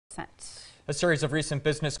A series of recent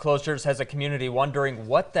business closures has a community wondering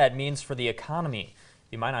what that means for the economy.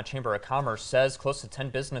 The Minot Chamber of Commerce says close to 10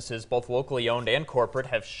 businesses, both locally owned and corporate,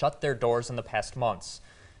 have shut their doors in the past months.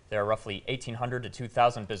 There are roughly 1,800 to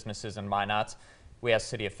 2,000 businesses in Minot. We asked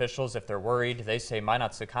city officials if they're worried. They say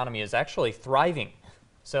Minot's economy is actually thriving.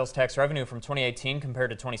 Sales tax revenue from 2018 compared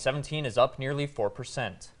to 2017 is up nearly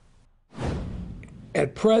 4%.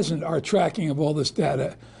 At present, our tracking of all this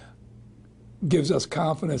data gives us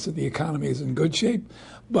confidence that the economy is in good shape.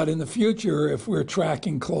 But in the future, if we're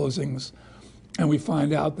tracking closings and we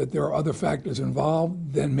find out that there are other factors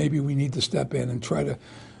involved, then maybe we need to step in and try to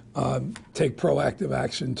take proactive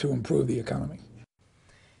action to improve the economy.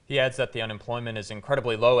 He adds that the unemployment is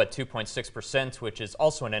incredibly low at 2.6%, which is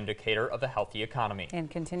also an indicator of a healthy economy. In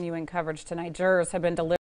continuing coverage tonight, jurors have been delivered